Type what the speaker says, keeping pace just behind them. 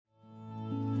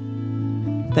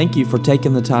Thank you for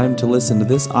taking the time to listen to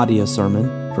this audio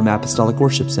sermon from Apostolic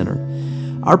Worship Center.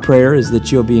 Our prayer is that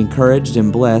you'll be encouraged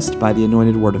and blessed by the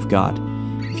anointed Word of God.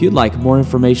 If you'd like more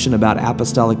information about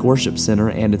Apostolic Worship Center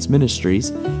and its ministries,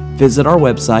 visit our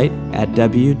website at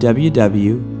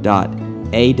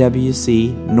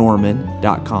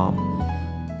www.awcnorman.com.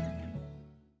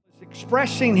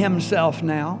 Expressing himself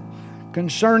now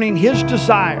concerning his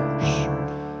desires.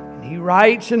 And he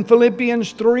writes in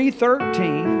Philippians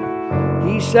 3:13,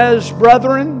 he says,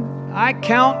 "Brethren, I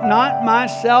count not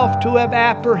myself to have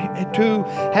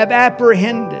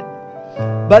apprehended,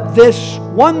 but this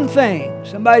one thing,"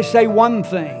 somebody say one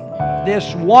thing,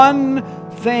 "this one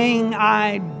thing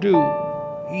I do."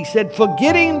 He said,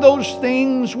 "Forgetting those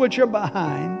things which are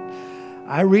behind,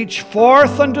 I reach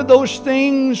forth unto those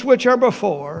things which are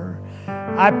before.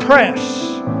 I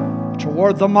press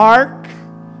toward the mark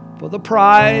for the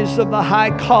prize of the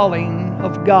high calling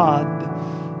of God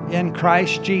in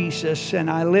Christ Jesus." And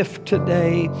I lift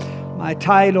today my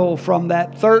title from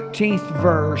that 13th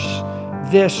verse,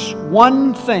 "This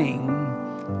one thing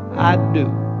I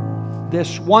do."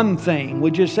 This one thing.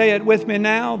 Would you say it with me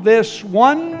now? This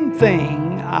one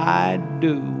thing I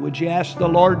do. Would you ask the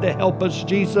Lord to help us,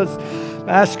 Jesus? I'm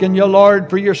asking you, Lord,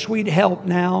 for your sweet help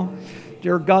now.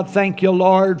 Dear God, thank you,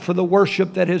 Lord, for the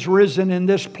worship that has risen in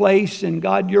this place. And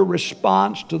God, your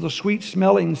response to the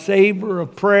sweet-smelling savor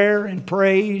of prayer and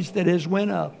praise that has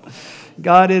went up.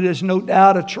 God, it has no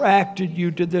doubt attracted you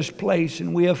to this place.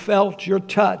 And we have felt your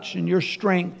touch and your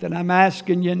strength. And I'm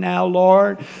asking you now,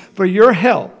 Lord, for your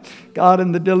help. God,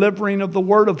 in the delivering of the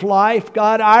word of life,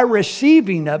 God, I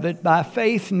receiving of it by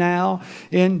faith now.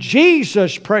 In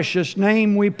Jesus' precious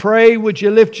name we pray. Would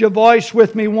you lift your voice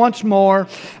with me once more?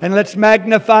 And let's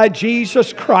magnify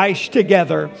Jesus Christ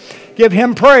together. Give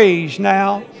Him praise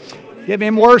now. Give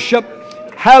Him worship.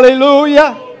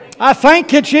 Hallelujah. I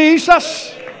thank you,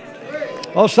 Jesus.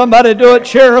 Oh, somebody do it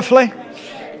cheerfully,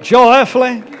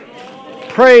 joyfully.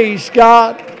 Praise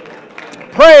God.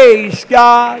 Praise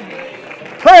God.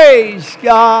 Praise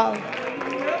God.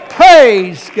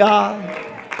 Praise God.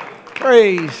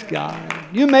 Praise God.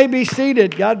 You may be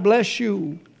seated. God bless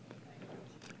you.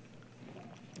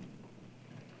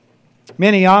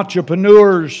 Many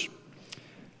entrepreneurs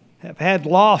have had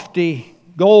lofty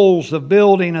goals of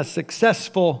building a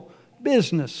successful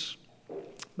business.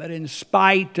 But in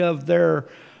spite of their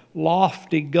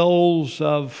lofty goals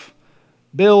of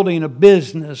building a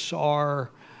business or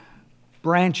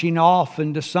branching off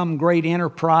into some great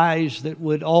enterprise that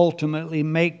would ultimately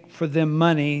make for them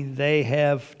money, they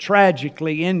have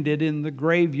tragically ended in the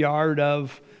graveyard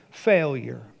of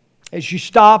failure. As you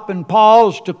stop and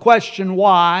pause to question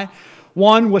why,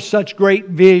 one with such great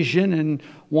vision and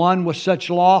one with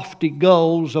such lofty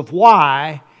goals of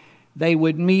why they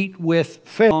would meet with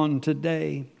failure on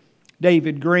today.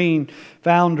 David Green,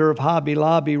 founder of Hobby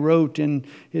Lobby, wrote in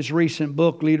his recent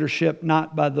book, Leadership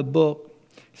Not by the Book,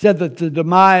 said that the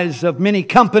demise of many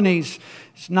companies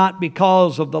is not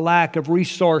because of the lack of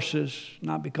resources,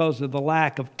 not because of the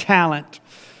lack of talent.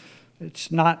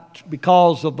 It's not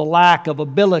because of the lack of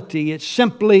ability. It's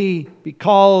simply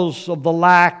because of the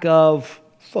lack of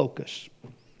focus. He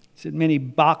said many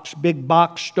big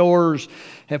box stores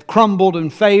have crumbled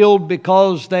and failed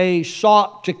because they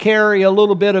sought to carry a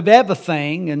little bit of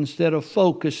everything instead of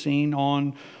focusing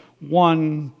on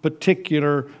one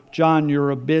particular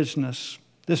genre of business.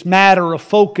 This matter of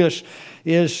focus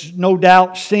is no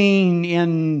doubt seen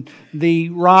in the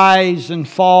rise and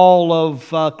fall of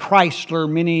Chrysler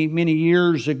many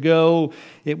years ago.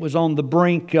 It was on the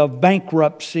brink of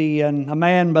bankruptcy, and a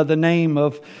man by the name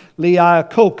of Lee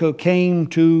Iacocca came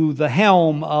to the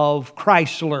helm of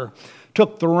Chrysler,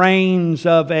 took the reins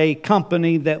of a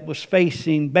company that was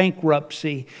facing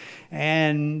bankruptcy,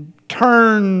 and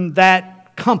turned that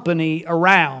company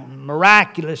around,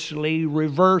 miraculously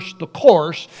reversed the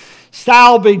course,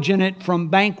 salvaging it from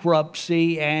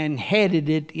bankruptcy and headed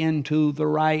it into the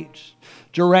right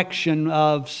direction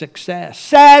of success.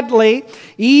 Sadly,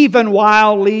 even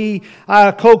while Lee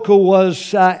Iacocca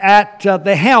was at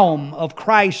the helm of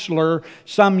Chrysler,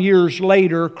 some years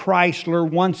later, Chrysler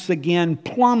once again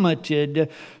plummeted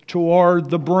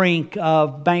toward the brink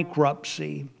of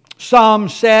bankruptcy. Some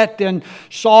sat and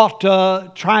sought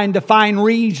trying to find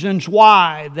reasons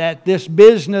why that this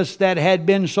business that had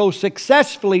been so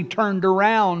successfully turned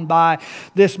around by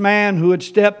this man who had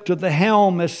stepped to the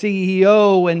helm as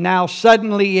CEO, and now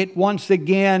suddenly it once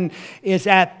again is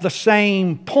at the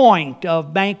same point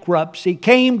of bankruptcy,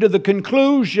 came to the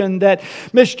conclusion that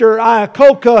Mr.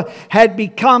 Iacocca had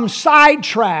become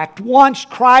sidetracked once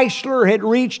Chrysler had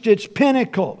reached its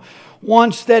pinnacle.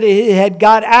 Once that it had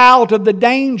got out of the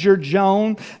danger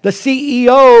zone, the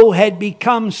CEO had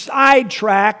become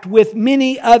sidetracked with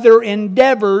many other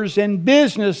endeavors and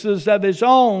businesses of his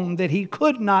own that he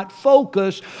could not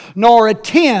focus nor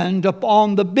attend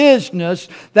upon the business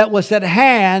that was at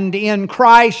hand in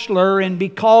Chrysler. And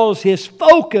because his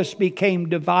focus became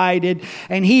divided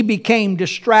and he became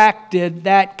distracted,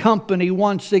 that company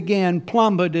once again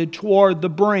plummeted toward the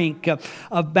brink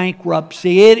of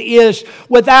bankruptcy. It is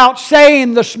without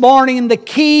saying this morning the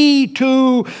key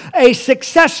to a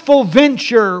successful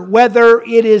venture, whether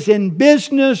it is in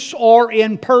business or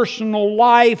in personal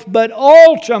life, but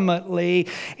ultimately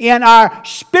in our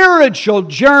spiritual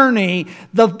journey,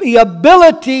 the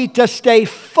ability to stay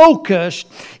focused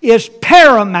is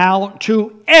paramount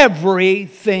to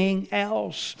everything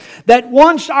else. That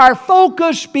once our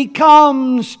focus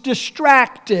becomes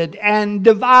distracted and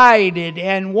divided,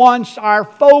 and once our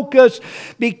focus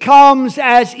becomes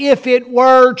as if it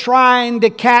were trying to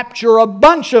capture a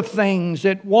bunch of things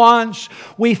at once,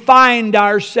 we find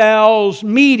ourselves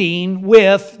meeting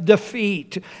with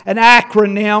defeat. An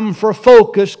acronym for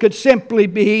focus could simply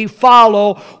be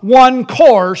follow one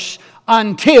course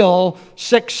until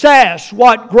success.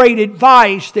 What great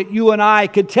advice that you and I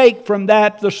could take from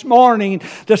that this morning,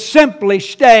 to simply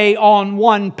stay on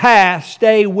one path,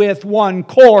 stay with one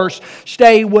course,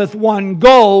 stay with one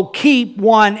goal, keep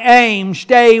one aim,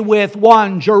 stay with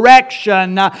one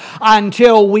direction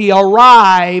until we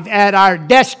arrive at our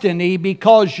destiny,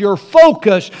 because your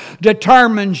focus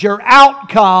determines your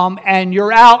outcome, and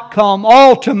your outcome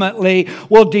ultimately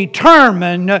will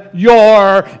determine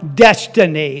your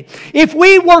destiny. If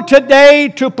we were today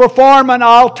to perform an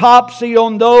autopsy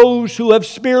on those who have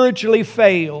spiritually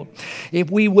failed,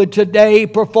 if we would today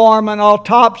perform an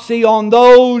autopsy on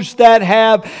those that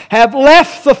have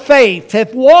left the faith,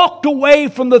 have walked away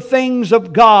from the things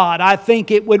of God, I think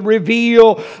it would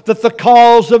reveal that the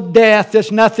cause of death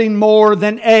is nothing more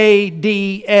than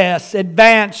ADS,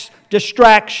 Advanced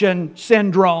Distraction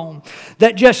Syndrome.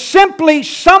 That just simply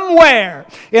somewhere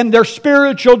in their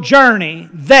spiritual journey,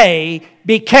 they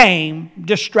became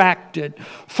distracted.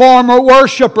 Former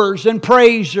worshipers and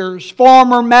praisers,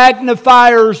 former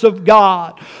magnifiers of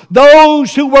God,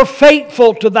 those who were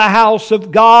faithful to the house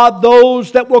of God,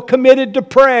 those that were committed to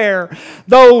prayer,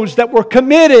 those that were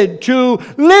committed to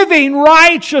living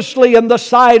righteously in the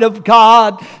sight of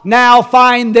God, now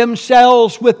find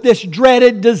themselves with this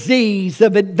dreaded disease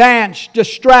of advanced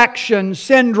distraction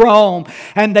syndrome,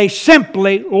 and they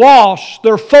simply lost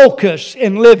their focus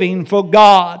in living for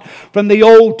God. From the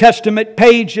Old Testament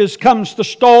pages comes the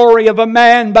story of a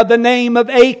man by the name of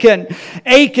Achan.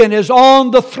 Achan is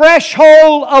on the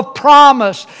threshold of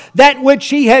promise, that which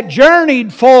he had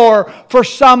journeyed for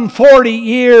some 40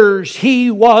 years.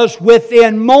 He was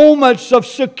within moments of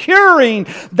securing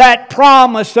that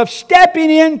promise, of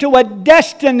stepping into a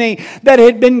destiny that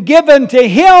had been given to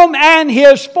him and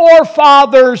his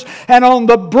forefathers. And on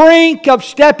the brink of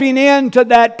stepping into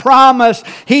that promise,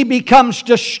 he becomes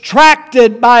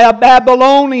distracted by a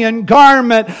Babylonian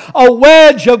garment, a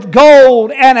wedge of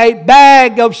gold, and a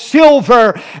bag of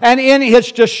silver. And in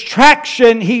his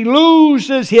distraction, he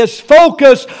loses his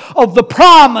focus of the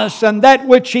promise and that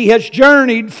which he has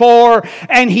journeyed for,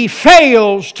 and he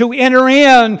fails to enter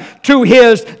in to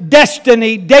his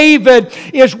destiny. David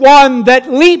is one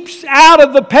that leaps out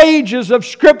of the pages of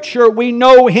Scripture. We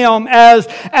know him as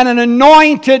an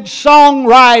anointed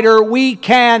songwriter. We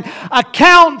can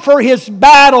account for his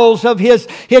battles, of his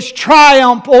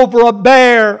triumph over a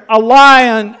bear, a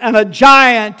lion, and a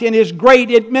giant, in his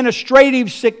great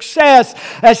administrative success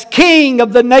as king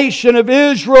of the nation of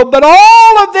Israel. But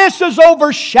all of this is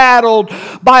overshadowed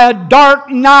by a dark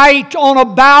night on a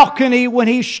balcony when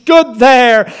he stood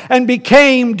there and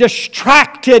became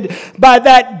distracted by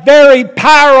that very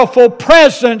powerful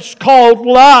presence called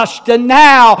lust. And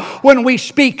now, when we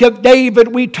speak of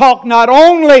David, we talk not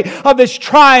only of his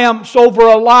triumphs over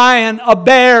a lion, a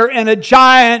bear, and a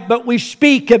giant, but we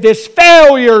speak of his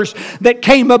failures that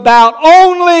came about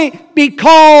only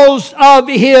because of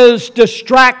his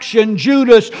distraction.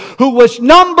 Judas, who was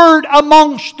numbered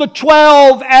amongst the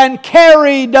 12 and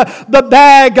carried the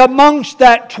bag amongst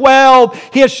that 12,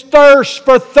 his thirst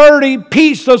for 30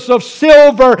 pieces of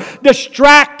silver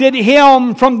distracted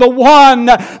him from the one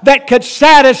that could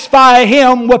satisfy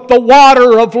him with the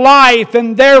water of life,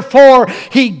 and therefore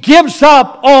he gives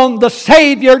up on the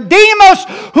Savior. Demas,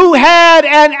 who had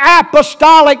an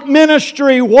apostolic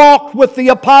ministry, walked with the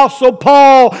Apostle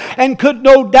Paul and could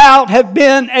no doubt have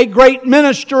been a great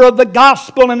minister of the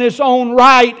gospel in his own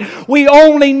right. We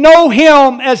only know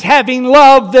him as having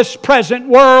loved this present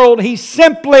world. He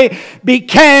simply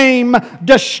became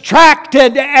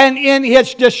distracted, and in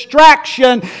his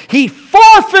distraction, he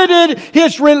forfeited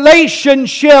his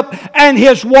relationship and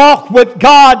his walk with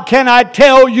God. Can I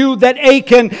tell you that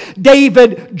Achan,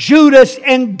 David, Judas,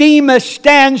 and Demas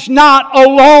stands not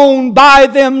alone by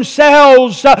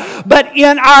themselves, but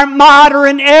in our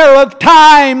modern era of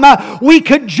time, we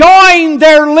could join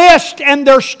their list and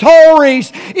their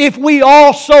stories if we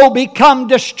also become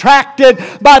distracted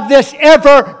by this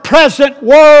ever-present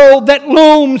world that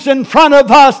looms in front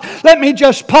of us. Let me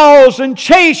just pause and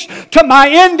chase to my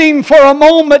ending for a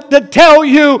moment to tell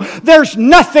you there's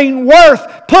nothing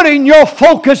worth putting your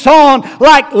focus on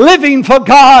like living for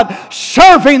God,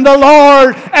 serving the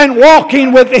Lord, and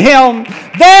walking with Him.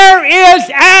 There is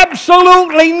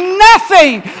absolutely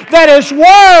nothing that is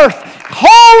worth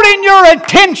holding your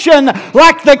attention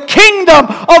like the kingdom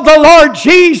of the Lord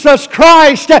Jesus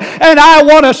Christ. And I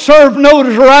want to serve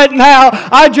notice right now.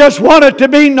 I just want it to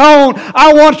be known.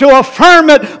 I want to affirm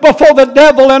it before the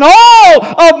devil and all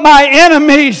of my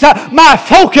enemies. My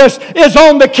focus is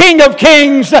on the King of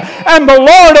Kings and the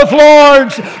Lord of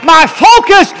Lords. My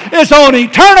focus is on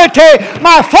eternity.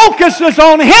 My focus is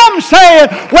on Him saying,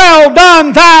 "Well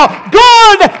done, thou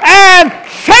good and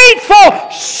faithful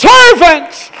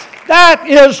servant." That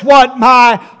is what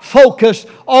my focus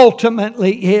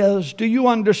ultimately is. Do you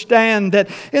understand that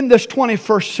in this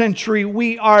 21st century,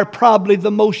 we are probably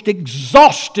the most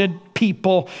exhausted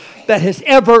people that has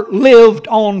ever lived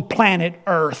on planet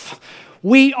Earth?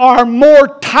 We are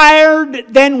more tired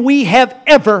than we have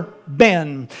ever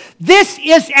been. This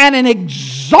is an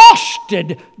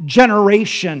exhausted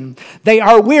generation. They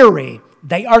are weary.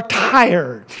 They are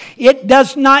tired. It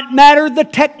does not matter the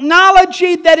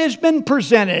technology that has been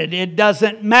presented. It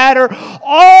doesn't matter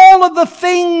all of the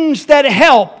things that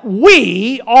help.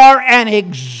 We are an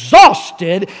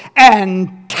exhausted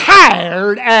and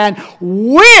tired and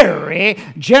weary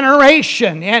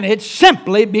generation, and it's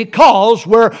simply because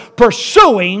we're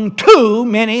pursuing too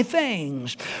many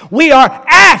things. We are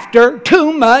after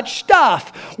too much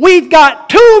stuff. We've got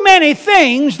too many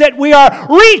things that we are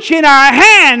reaching our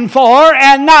hand for,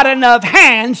 and not enough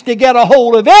hands to get a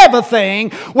hold of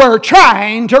everything we're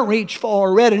trying to reach for.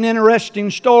 I read an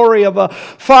interesting story of a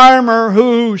farmer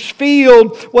whose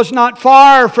field was not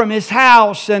far from his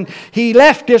house, and he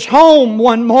left his home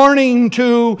one morning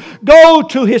to go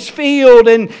to his field,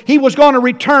 and he was going to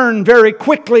return very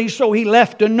quickly, so he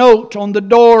left a note on the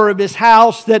door of his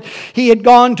house that he had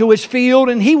gone to his field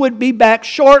and he would be back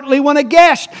shortly. When a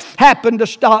guest happened to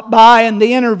stop by in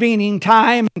the intervening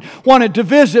time and wanted to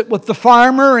visit with the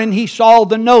farmer, and he saw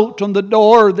the note on the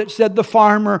door that said the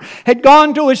farmer had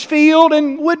gone to his field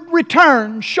and would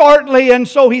return shortly, and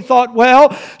so he thought,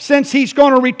 well, since he's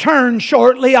going to return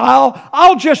shortly,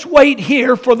 I'll just wait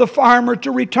here for the farmer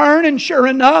to return. And sure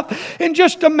enough, in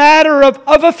just a matter of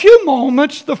a few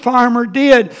moments, the farmer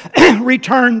did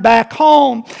return back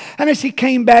home. And as he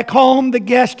came back home, the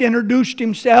guest introduced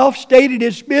himself, stated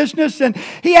his business, and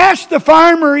he asked the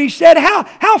farmer, he said,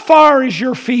 how far is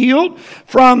your field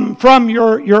from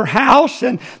your house?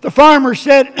 And the farmer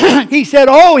said, he said,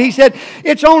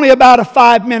 it's only about a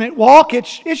 5-minute walk.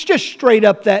 It's just straight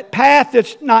up that path.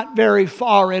 It's not very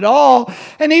far at all.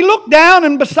 And he looked down,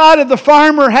 and beside of the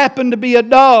farmer happened to be a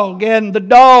dog, and the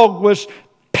dog was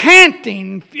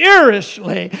panting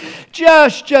furiously.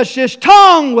 Just his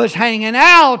tongue was hanging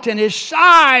out and his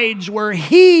sides were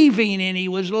heaving and he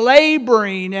was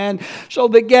laboring. And so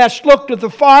the guest looked at the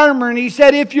farmer and he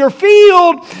said, if your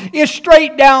field is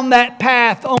straight down that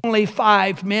path only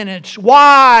 5 minutes,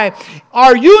 why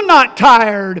are you not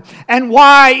tired? And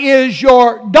why is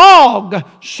your dog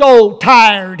so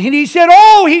tired? And he said,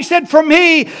 for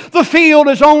me, the field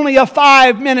is only a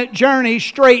 5-minute journey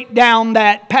straight down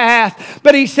that path.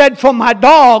 But he said, for my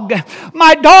dog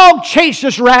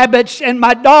chases rabbits, and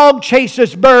my dog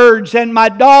chases birds, and my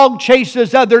dog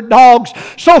chases other dogs.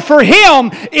 So for him,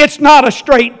 it's not a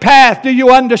straight path. Do you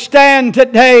understand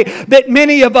today that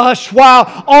many of us,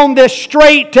 while on this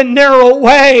straight and narrow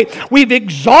way, we've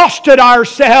exhausted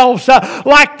ourselves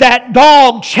like that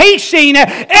dog, chasing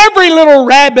every little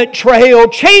rabbit trail,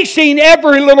 chasing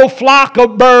every little flock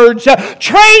of birds,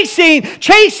 chasing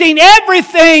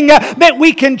everything that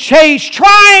we can chase,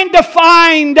 trying to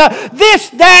find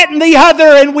this, that, and the other,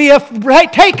 and we have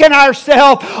taken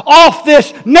ourselves off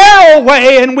this narrow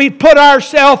way and we put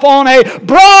ourselves on a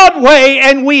broad way,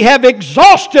 and we have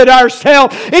exhausted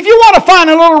ourselves. If you want to find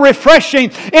a little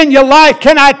refreshing in your life,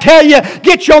 can I tell you,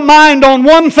 get your mind on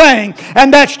one thing,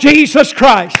 and that's Jesus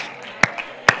Christ.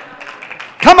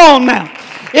 Come on now.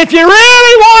 If you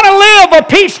really want to live a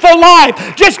peaceful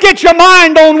life, just get your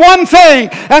mind on one thing,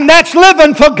 and that's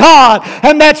living for God,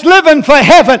 and that's living for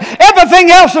heaven.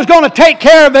 Everything else is going to take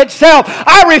care of itself.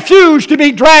 I refuse to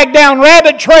be dragged down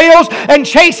rabbit trails and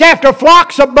chase after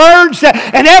flocks of birds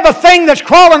and everything that's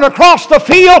crawling across the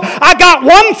field. I got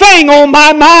one thing on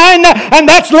my mind, and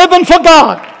that's living for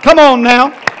God. Come on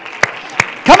now.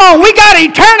 Come on, we got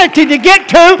eternity to get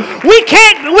to. We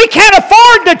can't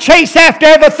afford to chase after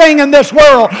everything in this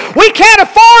world. We can't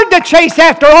afford to chase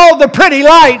after all the pretty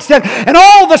lights and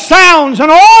all the sounds and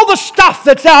all the stuff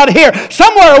that's out here.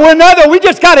 Somewhere or another, we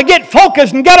just got to get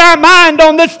focused and get our mind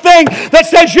on this thing that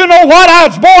says, you know what, I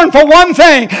was born for one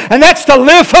thing, and that's to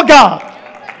live for God.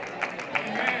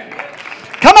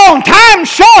 Come on, time's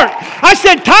short. I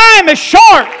said time is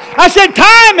short. I said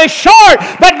time is short,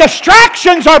 but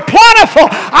distractions are plentiful.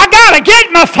 I got to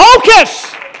get my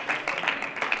focus.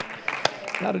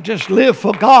 Got to just live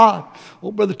for God.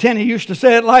 Old Brother Tenney used to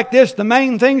say it like this: the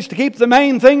main thing's to keep the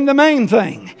main thing the main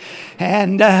thing.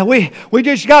 And we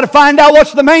just got to find out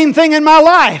what's the main thing in my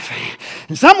life.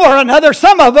 And somewhere or another,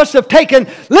 some of us have taken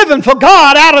living for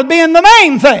God out of being the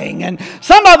main thing. And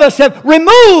some of us have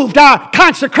removed our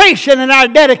consecration and our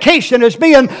dedication as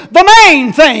being the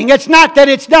main thing. It's not that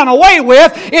it's done away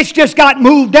with. It's just got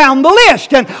moved down the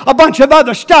list. And a bunch of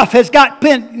other stuff has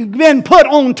been put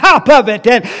on top of it.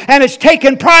 And it's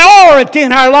taken priority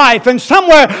in our life. And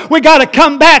somewhere we got to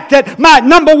come back that my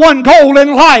number one goal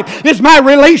in life is my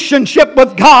relationship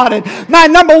with God. And my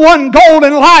number one goal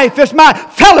in life is my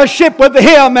fellowship with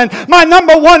Him. And my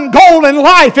number one goal in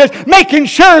life is making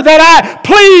sure that I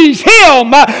please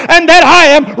Him and that I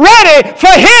am ready for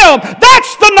Him.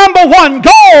 That's the number one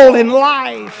goal in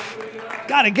life.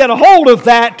 Got to get a hold of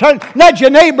that. Nudge your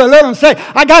neighbor a little and say,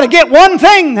 I got to get one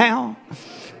thing now.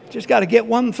 Just got to get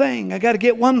one thing. I got to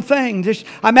get one thing.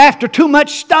 I'm after too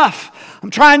much stuff. I'm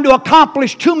trying to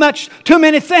accomplish too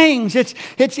many things.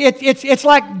 It's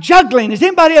like juggling. Has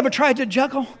anybody ever tried to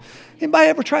juggle? Anybody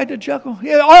ever tried to juggle?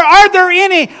 Are there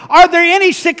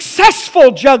any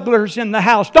successful jugglers in the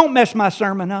house? Don't mess my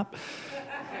sermon up.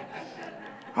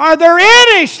 Are there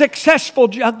any successful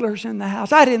jugglers in the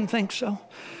house? I didn't think so.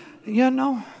 You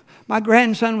know, my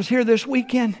grandson was here this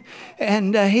weekend,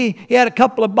 and he had a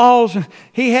couple of balls, and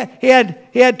he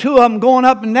had two of them going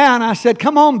up and down. I said,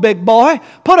 "Come on, big boy,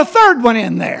 put a third one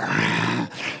in there."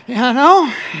 You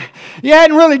know, you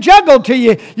hadn't really juggled till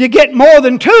you get more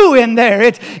than two in there.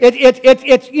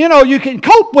 It's you know, you can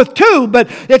cope with two, but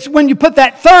it's when you put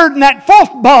that third and that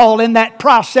fourth ball in that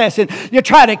process, and you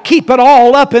try to keep it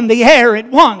all up in the air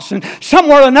at once. And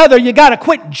somewhere or another, you got to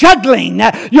quit juggling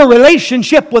your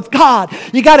relationship with God.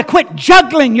 You got to quit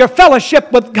juggling your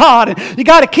fellowship with God. And you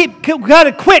got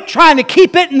to quit trying to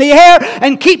keep it in the air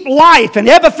and keep life and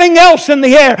everything else in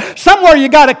the air. Somewhere you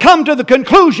got to come to the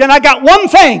conclusion, I got one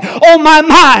thing on my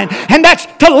mind, and that's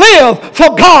to live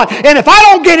for God. And if I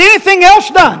don't get anything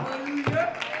else done,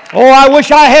 oh, I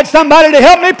wish I had somebody to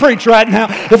help me preach right now.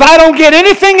 If I don't get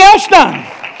anything else done,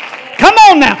 come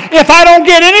on now, if I don't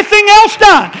get anything else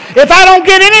done, if I don't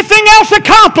get anything else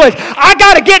accomplished, I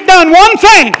got to get done one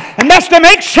thing, and that's to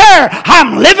make sure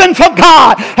I'm living for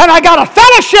God, and I got a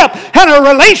fellowship and a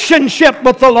relationship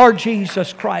with the Lord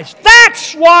Jesus Christ.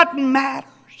 That's what matters.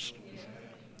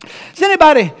 Has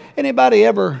anybody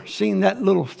ever seen that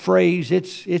little phrase?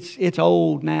 It's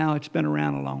old now. It's been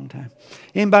around a long time.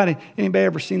 Anybody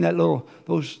ever seen that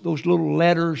those little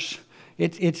letters?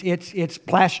 It's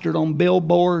plastered on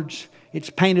billboards. It's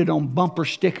painted on bumper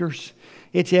stickers.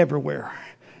 It's everywhere.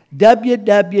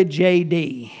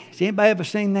 WWJD. Has anybody ever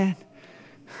seen that?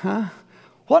 Huh?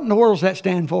 What in the world does that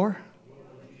stand for?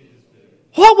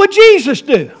 What would Jesus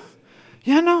do?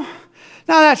 You know?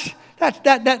 Now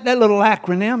that little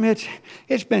acronym,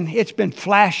 it's been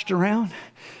flashed around.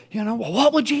 You know, well,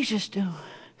 what would Jesus do?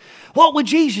 What would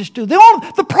Jesus do?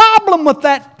 The problem with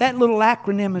that little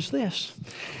acronym is this,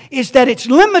 is that it's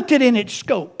limited in its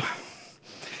scope.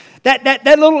 That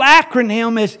little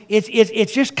acronym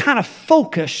it's just kind of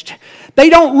focused. They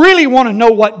don't really want to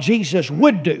know what Jesus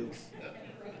would do.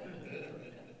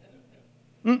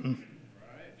 No.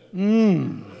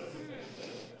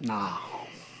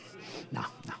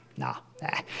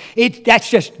 That's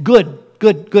just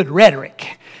good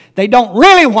rhetoric. They don't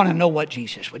really want to know what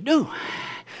Jesus would do.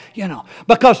 You know,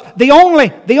 because the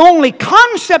only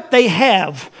concept they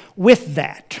have with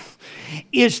that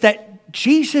is that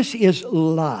Jesus is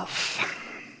love.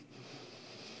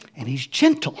 And He's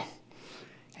gentle.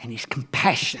 And He's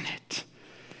compassionate.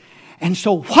 And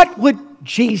so what would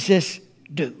Jesus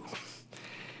do?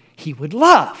 He would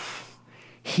love.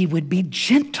 He would be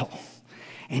gentle.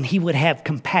 And He would have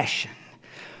compassion.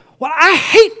 Well, I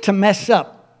hate to mess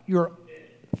up your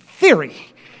theory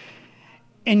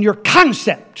and your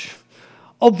concept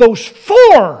of those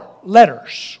 4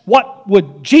 letters. What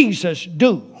would Jesus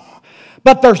do?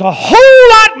 But there's a whole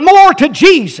lot more to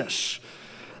Jesus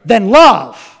than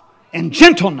love and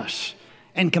gentleness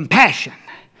and compassion.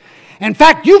 In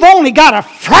fact, you've only got a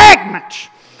fragment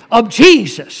of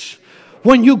Jesus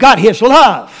when you got His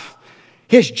love,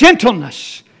 His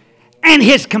gentleness, and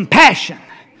His compassion.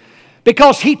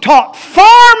 Because He taught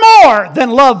far more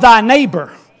than love thy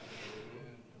neighbor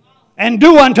and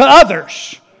do unto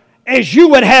others as you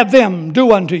would have them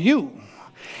do unto you.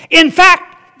 In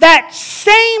fact, that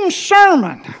same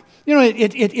sermon, you know,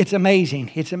 it's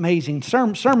amazing. It's amazing.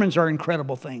 Sermons are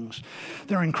incredible things.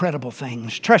 They're incredible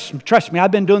things. Trust me, I've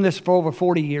been doing this for over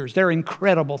 40 years. They're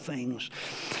incredible things.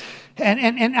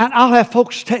 And I'll have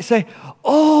folks say,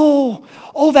 oh,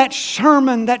 that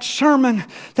sermon,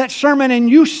 and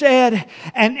you said,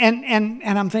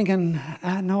 and I'm thinking,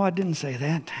 no, I didn't say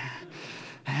that.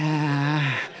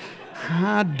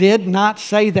 I did not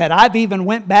say that. I've even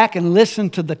went back and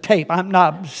listened to the tape. I'm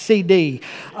not CD,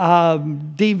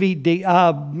 DVD,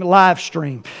 live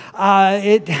stream.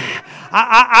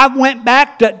 I went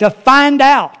back to find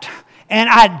out, and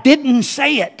I didn't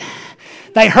say it.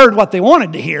 They heard what they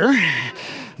wanted to hear,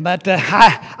 but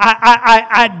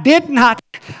I did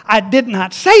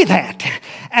not say that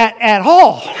at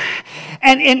all.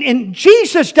 And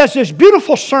Jesus does this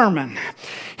beautiful sermon.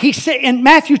 He said in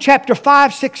Matthew chapter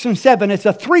 5, 6, and 7, it's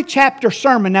a 3-chapter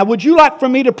sermon. Now, would you like for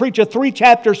me to preach a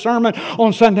 3-chapter sermon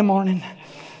on Sunday morning?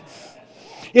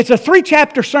 It's a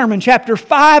 3-chapter sermon, chapter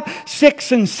 5,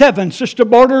 6, and 7. Sister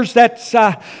Borders, that's...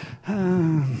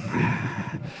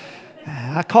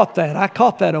 I caught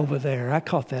that over there.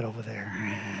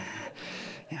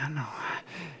 Yeah, I know.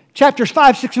 Chapters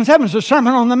 5, 6, and 7 is the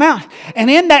Sermon on the Mount. And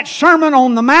in that Sermon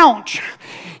on the Mount,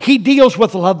 He deals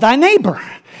with love thy neighbor.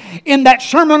 In that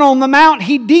Sermon on the Mount,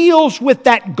 He deals with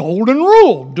that golden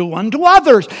rule. Do unto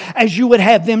others as you would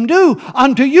have them do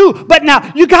unto you. But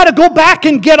now, you got to go back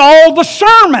and get all the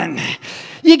sermon.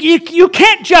 You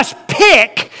can't just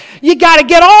pick. You got to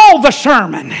get all the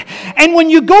sermon. And when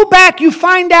you go back, you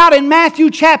find out in Matthew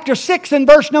chapter 6 and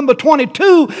verse number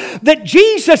 22 that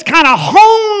Jesus kind of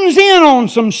hones in on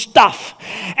some stuff.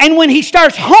 And when He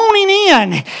starts honing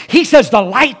in, He says, the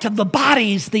light of the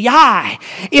body is the eye.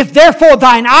 If therefore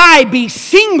thine eye be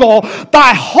single,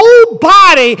 thy whole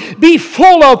body be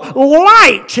full of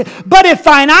light. But if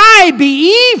thine eye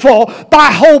be evil,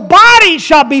 thy whole body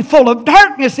shall be full of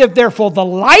darkness. If therefore the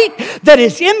light that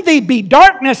is in thee be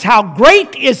darkness, how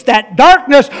great is that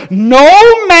darkness?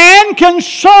 No man can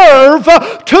serve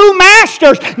 2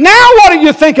 masters. Now what do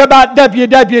you think about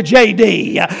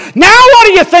WWJD? Now what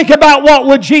do you think about what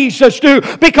would Jesus do?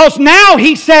 Because now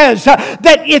He says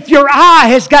that if your eye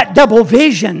has got double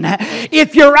vision,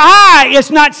 if your eye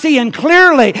is not seeing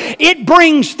clearly, it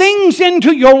brings things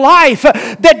into your life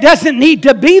that doesn't need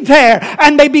to be there,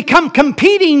 and they become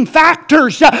competing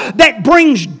factors that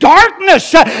brings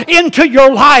darkness into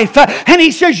your life. And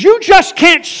He says you just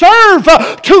can't serve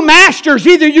 2 masters.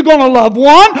 Either you're going to love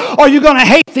one or you're going to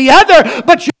hate the other,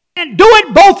 but you can't do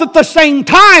it both at the same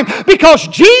time, because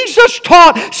Jesus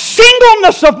taught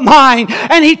singleness of mind,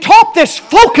 and He taught this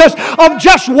focus of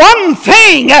just one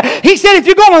thing. He said, if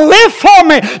you're going to live for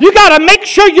me, you got to make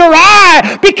sure your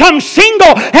eye becomes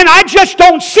single, and I just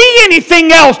don't see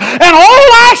anything else. And all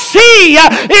I see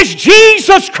is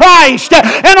Jesus Christ,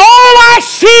 and all I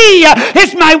see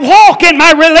is my walk and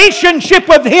my relationship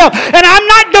with Him. And I'm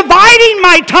not dividing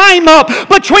my time up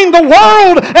between the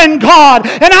world and God,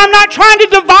 and I'm not trying to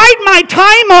divide my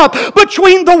time up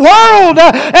between the world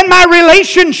and my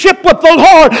relationship with the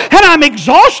Lord. And I'm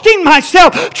exhausting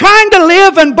myself trying to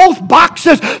live in both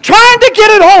boxes, trying to get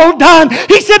it all done.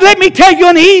 He said, let me tell you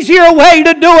an easier way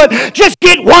to do it. Just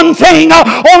get one thing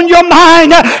on your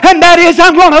mind, and that is,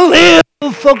 I'm going to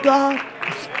live for God.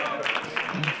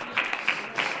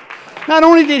 Not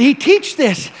only did He teach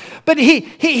this, but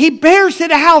he bears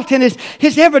it out in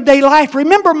his everyday life.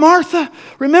 Remember Martha?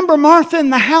 Remember Martha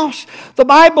in the house? The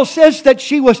Bible says that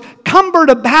she was cumbered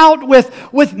about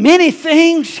with many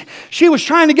things. She was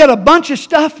trying to get a bunch of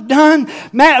stuff done.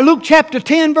 Luke chapter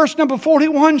 10, verse number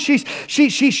 41,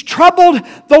 she's troubled.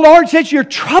 The Lord says, you're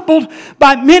troubled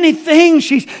by many things.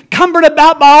 She's cumbered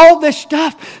about by all this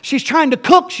stuff. She's trying to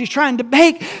cook. She's trying to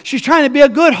bake. She's trying to be a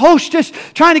good hostess,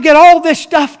 trying to get all this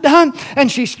stuff done.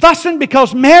 And she's fussing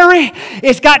because Mary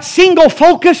has got single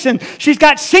focus, and she's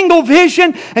got single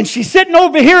vision, and she's sitting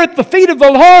over here at the feet of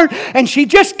the Lord, and she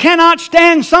just cannot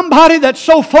stand somebody somebody that's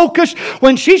so focused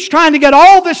when she's trying to get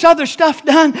all this other stuff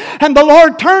done, and the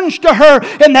Lord turns to her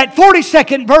in that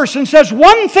 42nd verse and says,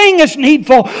 one thing is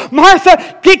needful.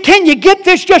 Martha, can you get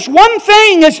this? Just one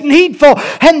thing is needful,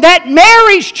 and that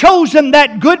Mary's chosen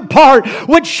that good part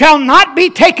which shall not be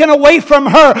taken away from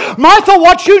her. Martha,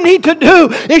 what you need to do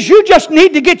is you just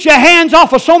need to get your hands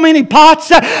off of so many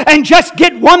pots and just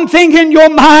get one thing in your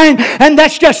mind, and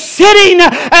that's just sitting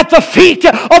at the feet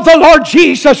of the Lord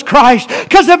Jesus Christ.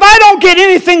 Because if I don't get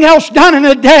anything else done in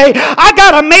a day, I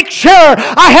got to make sure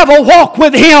I have a walk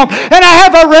with Him and I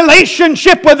have a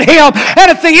relationship with Him.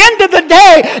 And at the end of the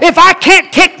day, if I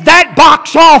can't tick that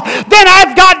box off, then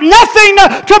I've got nothing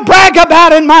to brag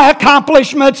about in my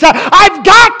accomplishments. I've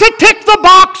got to tick the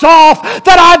box off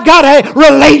that I've got a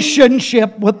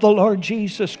relationship with the Lord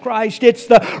Jesus Christ. It's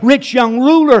the rich young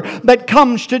ruler that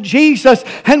comes to Jesus,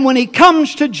 and when he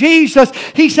comes to Jesus,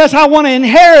 he says, I want to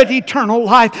inherit eternal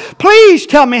life. Please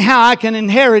tell me how I can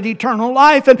inherit eternal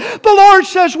life. And the Lord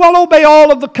says, well, obey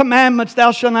all of the commandments.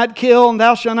 Thou shalt not kill, and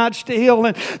thou shalt not steal,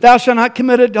 and thou shalt not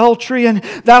commit adultery, and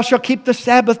thou shalt keep the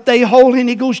Sabbath day holy. And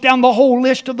he goes down the whole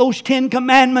list of those 10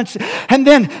 commandments. And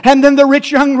then the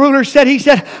rich young ruler said,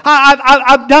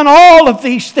 I've done all of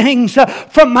these things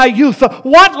from my youth.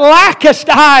 What lackest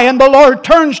I? And the Lord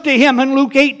turns to him in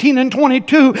Luke 18 and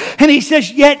 22, and he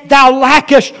says, yet thou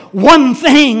lackest one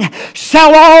thing.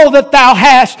 Sell all that thou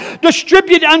hast,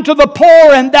 distribute unto the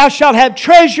poor, and thou shalt have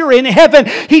treasure in heaven.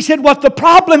 He said, what the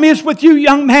problem is with you,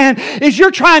 young man, is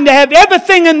you're trying to have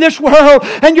everything in this world,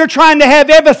 and you're trying to have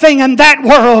everything in that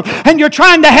world, and you're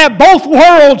trying to have both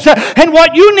worlds, and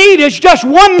what you need is just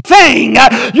one thing.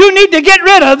 You need to get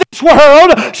rid of this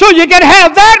world so you can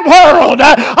have that world.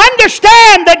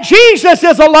 Understand that Jesus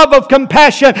is a love of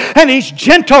compassion, and He's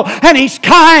gentle, and He's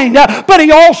kind, but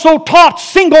He also taught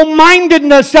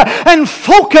single-mindedness and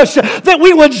focus, that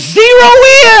we would zero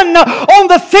in on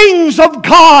the things of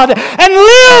God and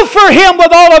live for Him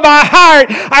with all of our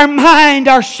heart, our mind,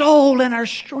 our soul, and our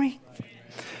strength.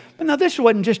 But now this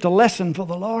wasn't just a lesson for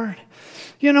the Lord.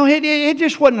 You know, it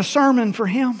just wasn't a sermon for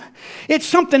Him. It's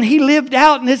something He lived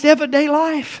out in His everyday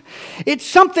life. It's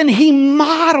something He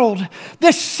modeled,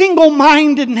 this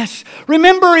single-mindedness.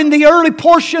 Remember in the early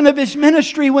portion of His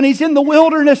ministry when He's in the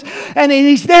wilderness and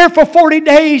He's there for 40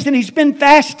 days and He's been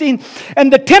fasting,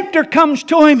 and the tempter comes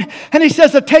to Him and he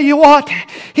says, I tell you what,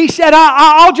 he said,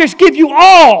 I'll just give you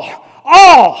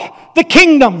all the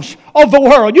kingdoms of the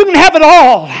world. You can have it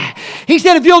all. He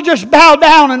said, if you'll just bow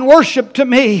down and worship to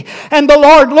me. And the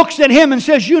Lord looks at him and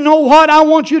says, you know what? I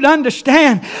want you to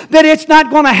understand that it's not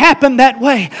going to happen that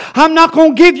way. I'm not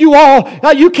going to give you all.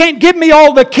 You can't give me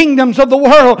all the kingdoms of the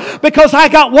world, because I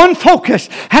got one focus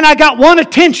and I got one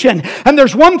attention. And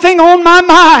there's one thing on my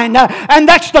mind, and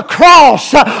that's the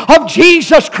cross of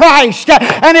Jesus Christ.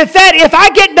 And if I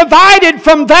get divided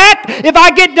from that,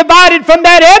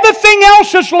 everything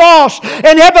else is lost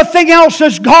and everything else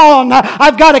is gone.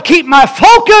 I've got to keep my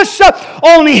focus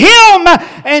on Him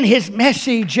and His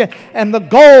message and the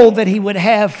goal that He would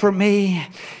have for me.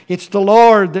 It's the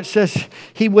Lord that says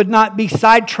He would not be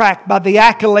sidetracked by the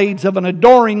accolades of an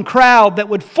adoring crowd that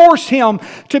would force Him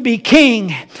to be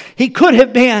king. He could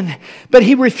have been, but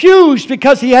He refused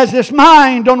because He has this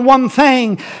mind on one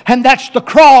thing, and that's the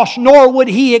cross. Nor would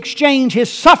He exchange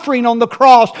His suffering on the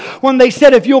cross when they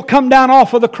said, if you'll come down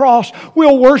off of the cross,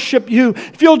 we'll worship you.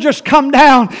 If you'll just come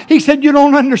down. He said, you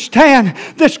don't understand.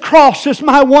 This cross is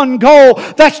my one goal.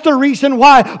 That's the reason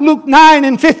why Luke 9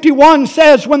 and 51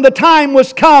 says, when the time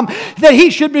was come that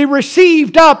He should be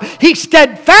received up, He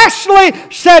steadfastly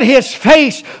set His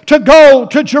face to go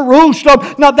to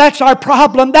Jerusalem. Now that's our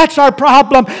problem. That's our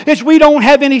problem, is we don't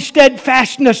have any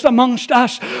steadfastness amongst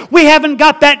us. We haven't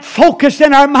got that focus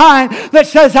in our mind that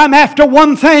says, I'm after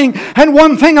one thing and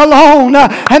one thing alone,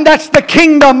 and that's the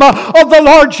kingdom of the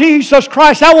Lord Jesus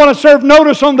Christ. I want to serve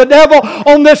notice on the devil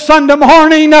on this Sunday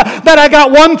morning that I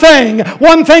got one thing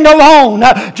alone,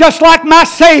 just like my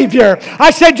Savior.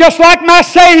 I said, just like my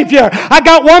Savior, I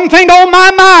got one thing on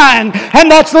my mind,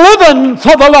 and that's living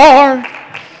for the Lord.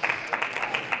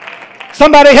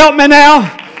 Somebody help me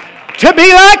now. To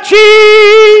be like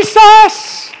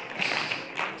Jesus.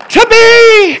 To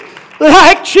be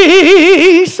like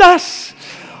Jesus.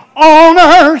 On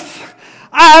earth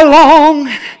I long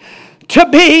to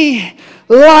be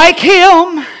like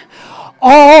Him.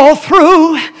 All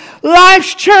through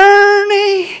life's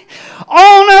journey,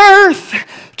 on earth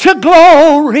to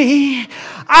glory,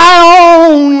 I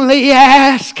only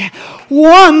ask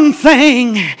one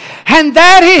thing, and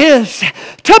that is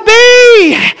to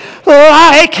be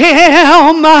like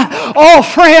Him. Oh,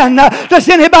 friend, does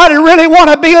anybody really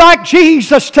want to be like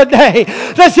Jesus today?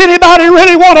 Does anybody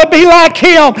really want to be like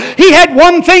Him? He had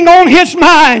one thing on His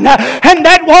mind, and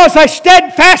that was a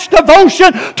steadfast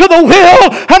devotion to the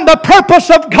will and the purpose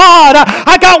of God.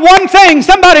 I got one thing.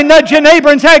 Somebody nudge your neighbor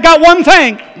and say, I got one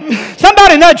thing.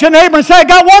 Somebody nudge your neighbor and say, I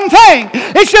got one thing.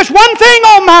 It's just one thing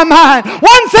on my mind.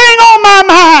 One thing on my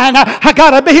mind. I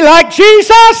got to be like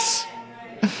Jesus.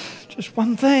 Just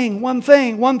one thing, one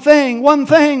thing, one thing, one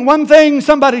thing, one thing.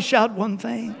 Somebody shout one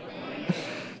thing.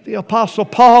 The Apostle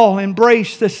Paul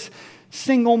embraced this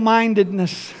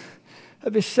single-mindedness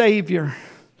of his Savior.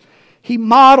 He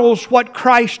models what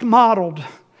Christ modeled,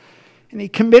 and he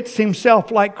commits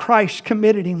himself like Christ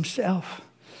committed himself.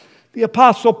 The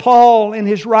Apostle Paul in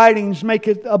his writings make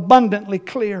it abundantly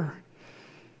clear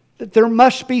that there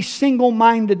must be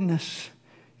single-mindedness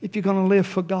if you're going to live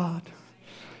for God.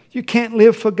 You can't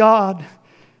live for God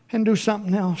and do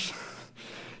something else.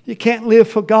 You can't live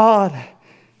for God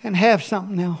and have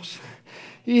something else.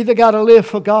 You either got to live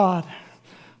for God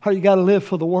or you got to live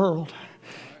for the world.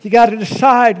 You got to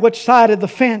decide which side of the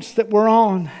fence that we're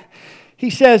on. He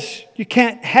says you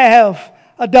can't have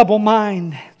a double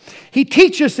mind. He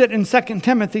teaches it in 2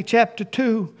 Timothy chapter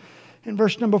 2 and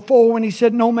verse number 4 when he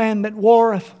said, no man that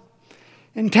warreth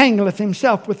entangleth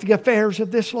himself with the affairs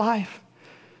of this life,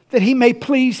 that he may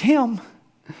please Him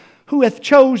who hath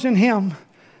chosen him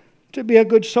to be a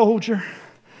good soldier.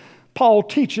 Paul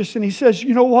teaches and he says,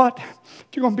 you know what? If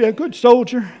you're going to be a good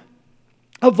soldier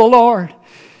of the Lord,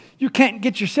 you can't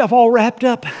get yourself all wrapped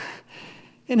up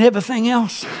in everything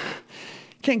else.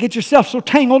 Can't get yourself so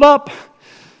tangled up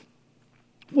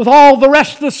with all the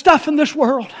rest of the stuff in this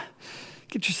world.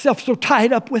 Get yourself so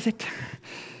tied up with it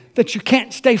that you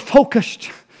can't stay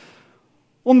focused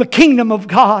on the kingdom of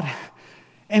God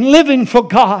and living for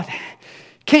God.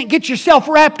 Can't get yourself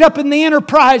wrapped up in the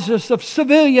enterprises of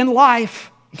civilian life.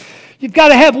 You've got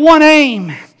to have one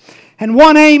aim and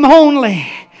one aim only.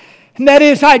 And that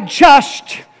is, I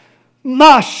just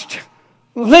must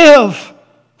live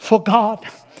for God.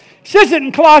 He says it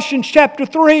in Colossians chapter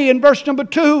 3 and verse number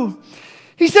 2.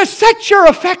 He says, set your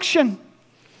affection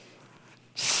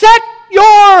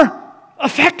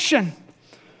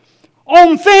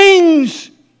on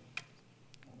things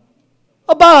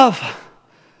above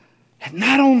and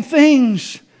not on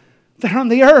things that are on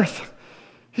the earth.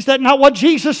 Is that not what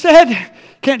Jesus said?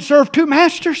 Can't serve two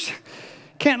masters.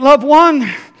 Can't love one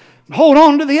and hold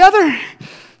on to the other.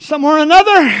 Somewhere or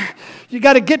another, you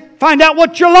got to find out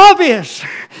what your love is.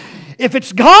 If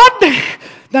it's God,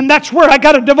 then that's where I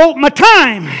got to devote my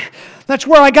time. That's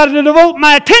where I got to devote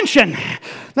my attention.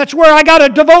 That's where I got to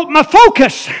devote my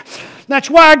focus. That's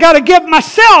where I got to give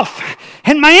myself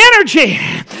and my energy.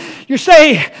 You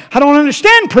say, I don't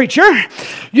understand, preacher.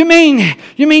 You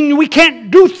mean we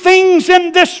can't do things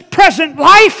in this present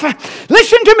life?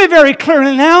 Listen to me very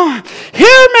clearly now.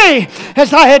 Hear me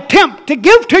as I attempt to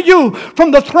give to you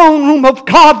from the throne room of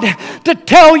God to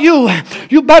tell you,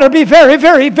 you better be very,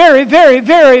 very, very, very,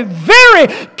 very,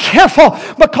 very careful,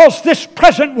 because this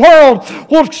present world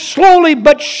will slowly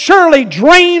but surely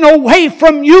drain away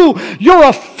from you your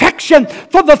affection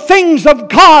for the things of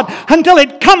God. Until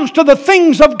it comes to the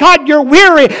things of God, you're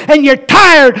weary and you're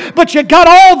tired, but you got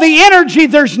all the energy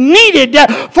there's needed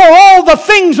for all the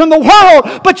things in the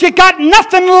world, but you got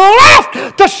nothing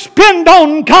left to spend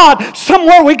on God.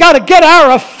 Somewhere we got to get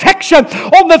our affection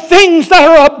on the things that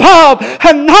are above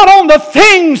and not on the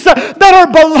things that are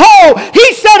below.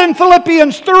 He said in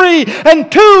Philippians 3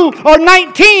 and 2 or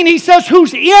 19, he says,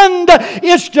 whose end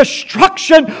is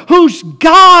destruction, whose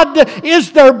God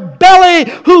is their belly,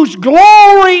 whose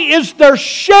glory is their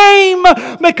shame,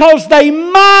 because they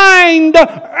mind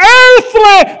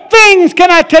earthly things.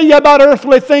 Can I tell you about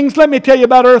earthly things? Let me tell you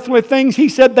about earthly things. He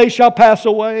said they shall pass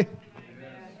away.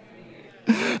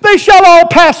 They shall all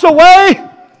pass away.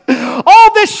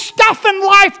 All this stuff in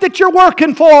life that you're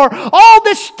working for, all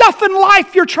this stuff in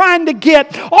life you're trying to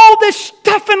get, all this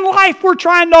stuff in life we're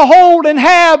trying to hold and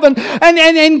have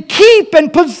and keep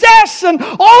and possess, and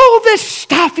all this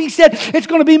stuff, he said, it's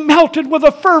going to be melted with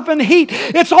a fervent heat.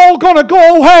 It's all going to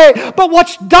go away. But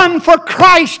what's done for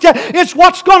Christ is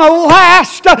what's going to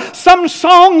last. Some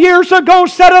song years ago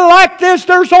said it like this: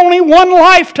 there's only one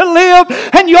life to live,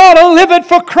 and you ought to live it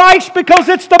for Christ, because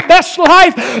it's the best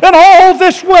life in all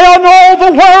this world. In all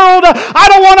the world. I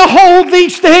don't want to hold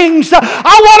these things.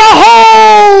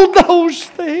 I want to hold those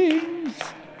things.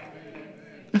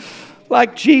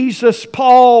 Like Jesus,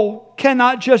 Paul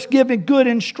cannot just give a good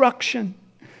instruction.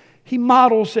 He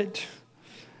models it.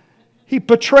 He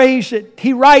portrays it.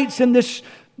 He writes in this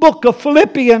book of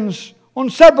Philippians On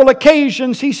several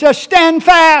occasions, He says, stand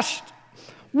fast,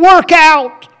 work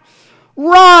out,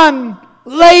 run,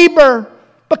 labor,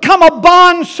 become a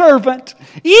bondservant,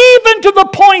 even to the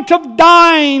point of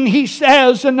dying, He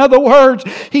says. In other words,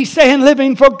 He's saying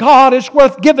living for God is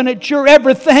worth giving it your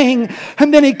everything.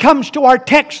 And then He comes to our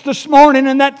text this morning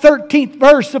in that 13th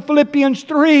verse of Philippians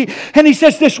 3, and He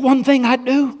says, this one thing I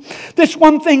do, this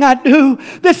one thing I do,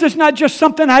 this is not just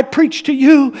something I preach to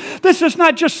you, this is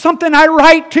not just something I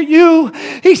write to you.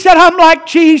 He said, I'm like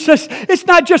Jesus. It's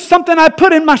not just something I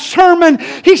put in my sermon.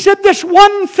 He said, this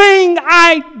one thing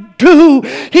I do.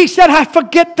 He said, I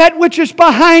forget that which is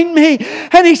behind me.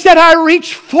 And He said, I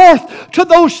reach forth to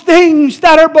those things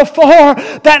that are before.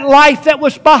 That life that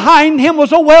was behind Him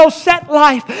was a well-set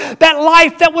life. That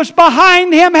life that was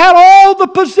behind Him had all the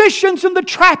positions and the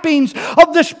trappings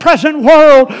of this present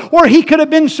world where He could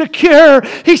have been secure.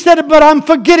 He said, but I'm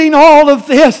forgetting all of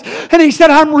this. And He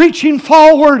said, I'm reaching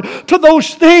forward to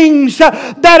those things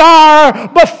that are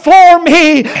before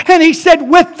me. And He said,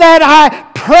 with that I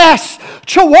press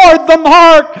toward the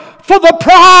mark for the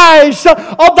prize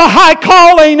of the high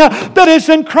calling that is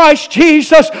in Christ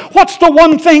Jesus. What's the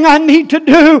one thing I need to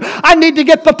do? I need to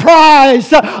get the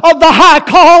prize of the high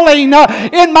calling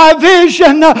in my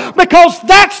vision, because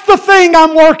that's the thing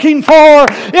I'm working for.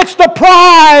 It's the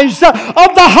prize of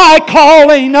the high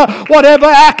calling. Whatever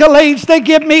accolades they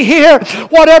give me here,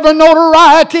 whatever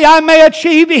notoriety I may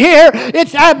achieve here,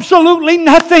 it's absolutely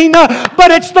nothing,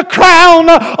 but it's the crown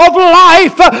of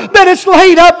life that is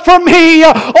laid up for me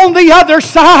on the other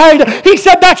side. He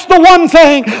said, that's the one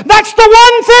thing. That's the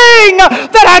one thing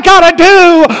that I got to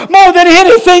do more than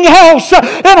anything else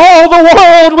in all the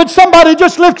world. Would somebody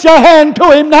just lift your hand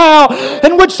to Him now?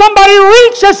 And would somebody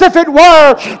reach, as if it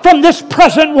were, from this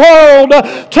present world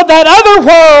to that other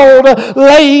world,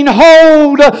 laying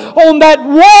hold on that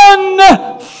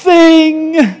one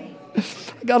thing?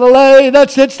 I got to lay.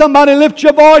 That's it. Somebody lift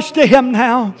your voice to Him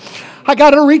now. I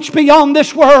got to reach beyond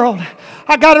this world.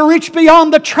 I got to reach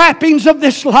beyond the trappings of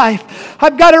this life.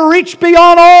 I've got to reach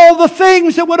beyond all the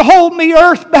things that would hold me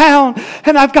earthbound.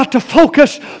 And I've got to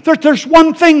focus that there's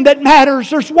one thing that matters.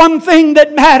 There's one thing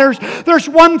that matters. There's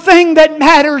one thing that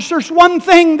matters. There's one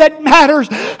thing that matters.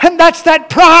 And that's that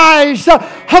prize of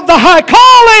the high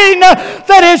calling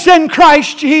that is in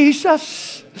Christ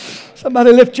Jesus.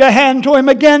 Somebody lift your hand to Him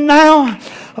again now.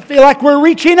 I feel like we're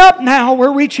reaching up now.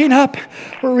 We're reaching up.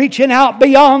 We're reaching out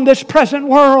beyond this present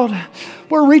world.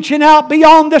 We're reaching out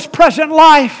beyond this present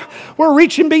life. We're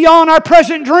reaching beyond our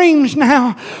present dreams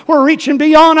now. We're reaching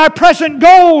beyond our present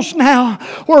goals now.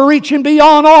 We're reaching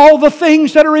beyond all the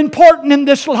things that are important in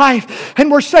this life.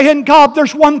 And we're saying, God,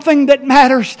 there's one thing that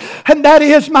matters, and that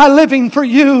is my living for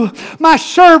You, my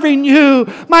serving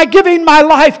You, my giving my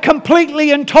life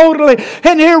completely and totally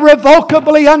and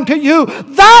irrevocably unto You.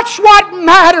 That's what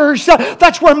matters.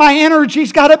 That's where my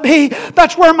energy's got to be.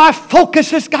 That's where my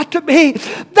focus has got to be.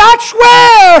 That's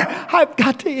where I've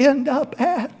got to end up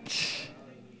at.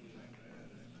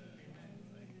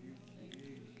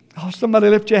 Oh, somebody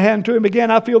lift your hand to Him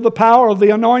again. I feel the power of the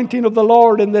anointing of the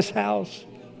Lord in this house.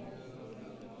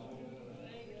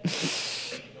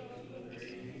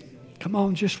 Come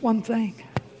on, just one thing.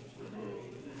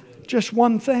 Just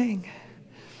one thing.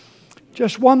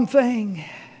 Just one thing.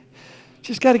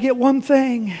 Just got to get one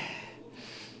thing.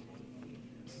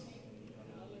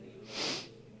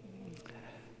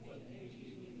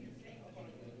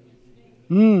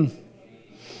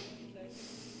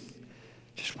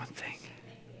 Just one thing.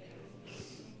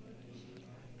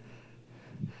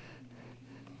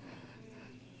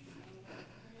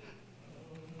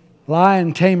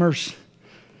 Lion tamers,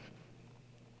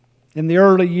 in the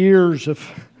early years of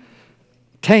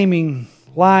taming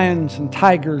lions and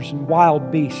tigers and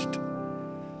wild beasts,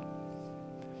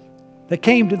 they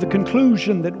came to the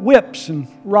conclusion that whips and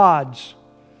rods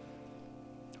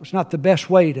was not the best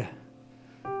way to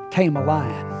tame a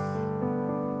lion.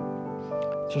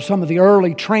 So some of the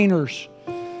early trainers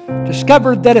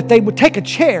discovered that if they would take a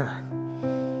chair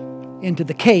into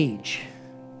the cage,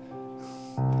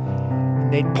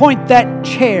 and they'd point that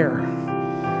chair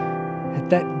at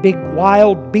that big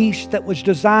wild beast that was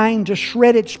designed to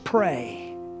shred its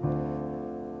prey,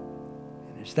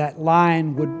 and as that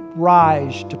lion would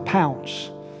rise to pounce,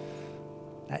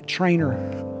 that trainer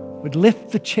would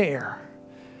lift the chair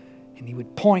and he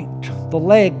would point the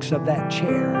legs of that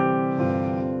chair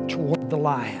toward the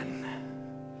lion.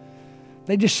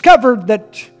 They discovered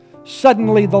that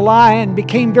suddenly the lion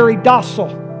became very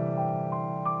docile,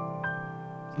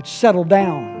 would settle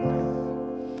down.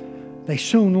 They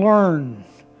soon learned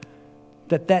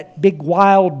that that big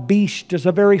wild beast is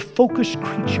a very focused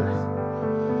creature.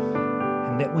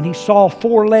 And that when he saw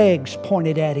 4 legs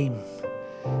pointed at him,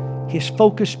 his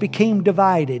focus became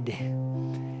divided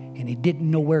and he didn't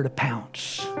know where to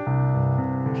pounce.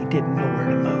 He didn't know where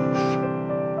to move.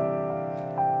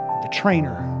 The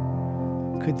trainer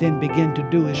could then begin to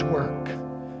do his work,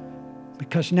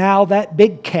 because now that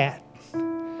big cat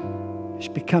has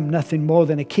become nothing more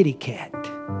than a kitty cat,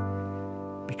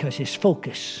 because his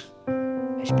focus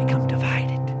has become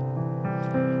divided.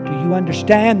 Do you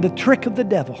understand the trick of the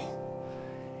devil?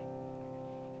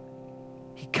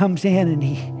 He comes in and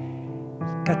he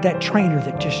got that trainer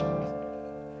that just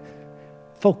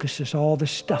focuses all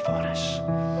this stuff on us.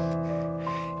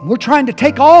 And we're trying to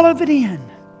take all of it in.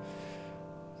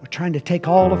 We're trying to take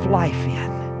all of life in.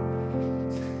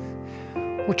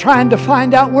 We're trying to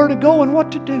find out where to go and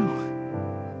what to do.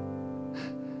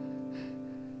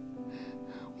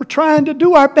 We're trying to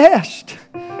do our best.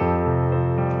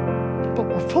 But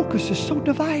our focus is so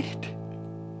divided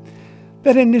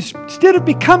that instead of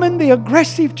becoming the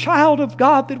aggressive child of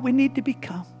God that we need to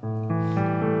become,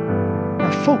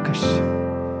 our focus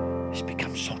has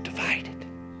become so divided.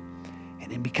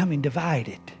 And in becoming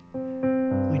divided,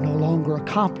 we no longer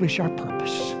accomplish our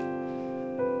purpose.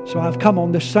 So I've come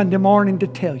on this Sunday morning to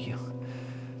tell you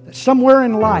that somewhere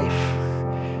in life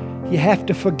you have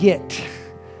to forget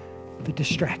the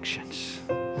distractions.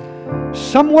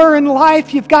 Somewhere in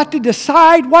life you've got to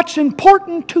decide what's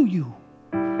important to you.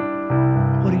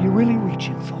 What are you really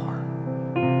reaching for?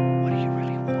 What do you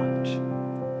really want?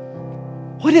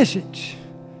 What is it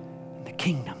in the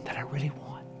kingdom that I really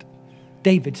want?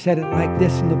 David said it like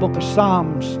this in the book of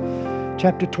Psalms,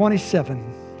 chapter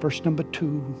 27, verse number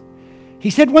 2. He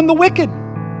said, when the wicked,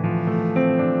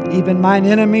 even mine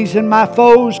enemies and my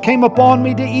foes, came upon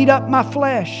me to eat up my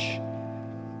flesh,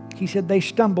 he said, they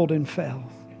stumbled and fell.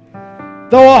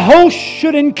 Though a host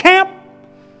should encamp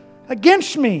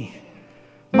against me,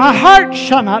 my heart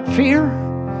shall not fear.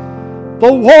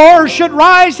 Though war should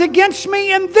rise against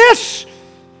me, in this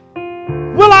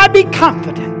will I be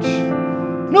confident.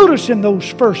 Notice in those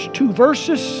first 2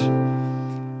 verses,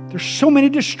 there's so many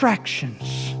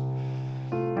distractions.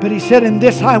 But he said, in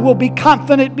this I will be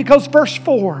confident, because verse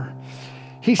 4,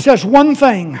 he says, one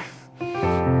thing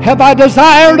have I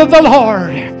desired of the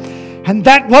Lord, and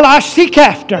that will I seek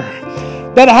after,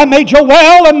 that I may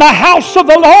dwell in the house of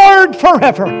the Lord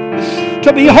forever,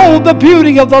 to behold the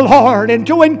beauty of the Lord and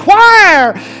to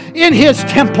inquire in His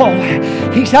temple.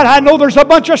 He said, I know there's a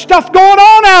bunch of stuff going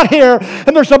on out here,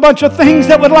 and there's a bunch of things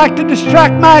that would like to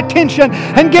distract my attention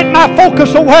and get my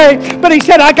focus away. But he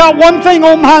said, I got one thing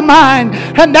on my mind,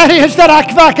 and that is that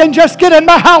if I can just get in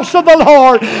the house of the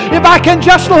Lord, if I can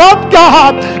just love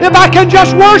God, if I can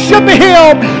just worship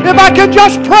Him, if I can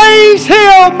just praise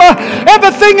Him,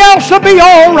 everything else will be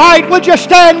all right. Would you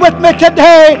stand with me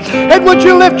today? And would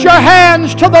you lift your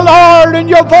hands to the Lord and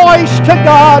your voice to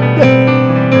God?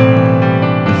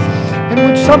 And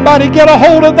would somebody get a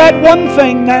hold of that one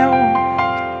thing now?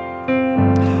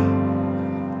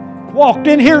 Walked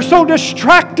in here so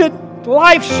distracted,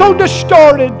 life so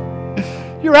distorted.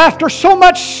 You're after so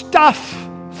much stuff,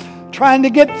 trying to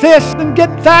get this and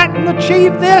get that and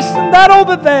achieve this and that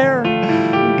over there.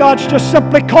 God's just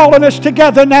simply calling us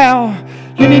together now.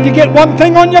 You need to get one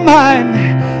thing on your mind.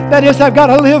 That is, I've got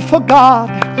to live for God.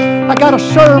 I've got to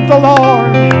serve the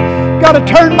Lord. I've got to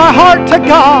turn my heart to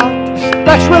God.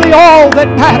 That's really all that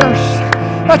matters.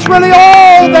 That's really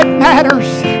all that matters.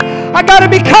 I got to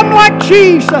become like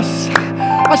Jesus.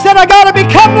 I said I got to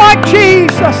become like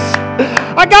Jesus.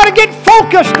 I got to get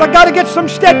focused. I got to get some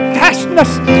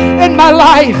steadfastness in my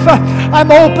life.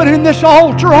 I'm opening this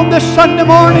altar on this Sunday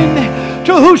morning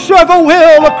to whosoever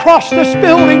will across this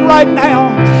building right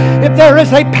now. If there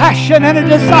is a passion and a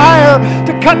desire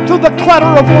to cut through the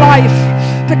clutter of life,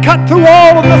 to cut through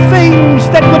all of the things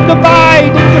that would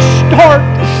divide and distort,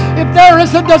 if there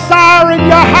is a desire in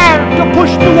your heart to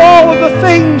push through all of the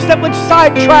things that would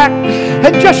sidetrack,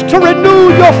 and just to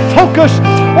renew your focus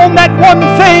on that one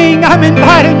thing, I'm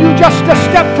inviting you just to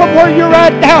step from where you're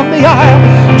at down the aisle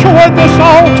toward this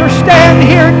altar. Stand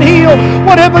here, kneel,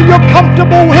 whatever you're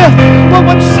comfortable with. But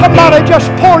when somebody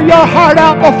just pour your heart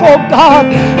out before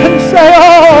God and say,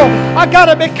 oh, I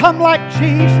got to become like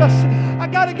Jesus.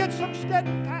 I got to get some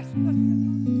steadfastness.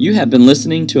 You have been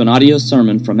listening to an audio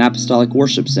sermon from Apostolic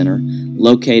Worship Center,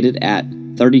 located at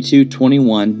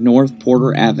 3221 North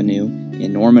Porter Avenue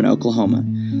in Norman, Oklahoma.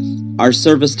 Our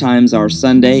service times are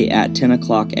Sunday at 10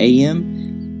 o'clock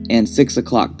a.m. and 6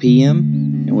 o'clock p.m.,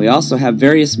 and we also have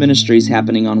various ministries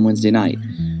happening on Wednesday night.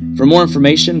 For more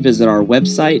information, visit our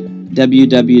website,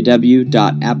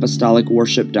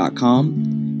 www.apostolicworship.com.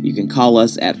 You can call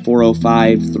us at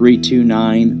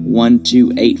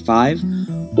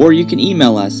 405-329-1285, or you can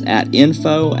email us at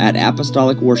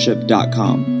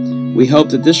info@apostolicworship.com. We hope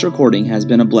that this recording has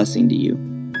been a blessing to you.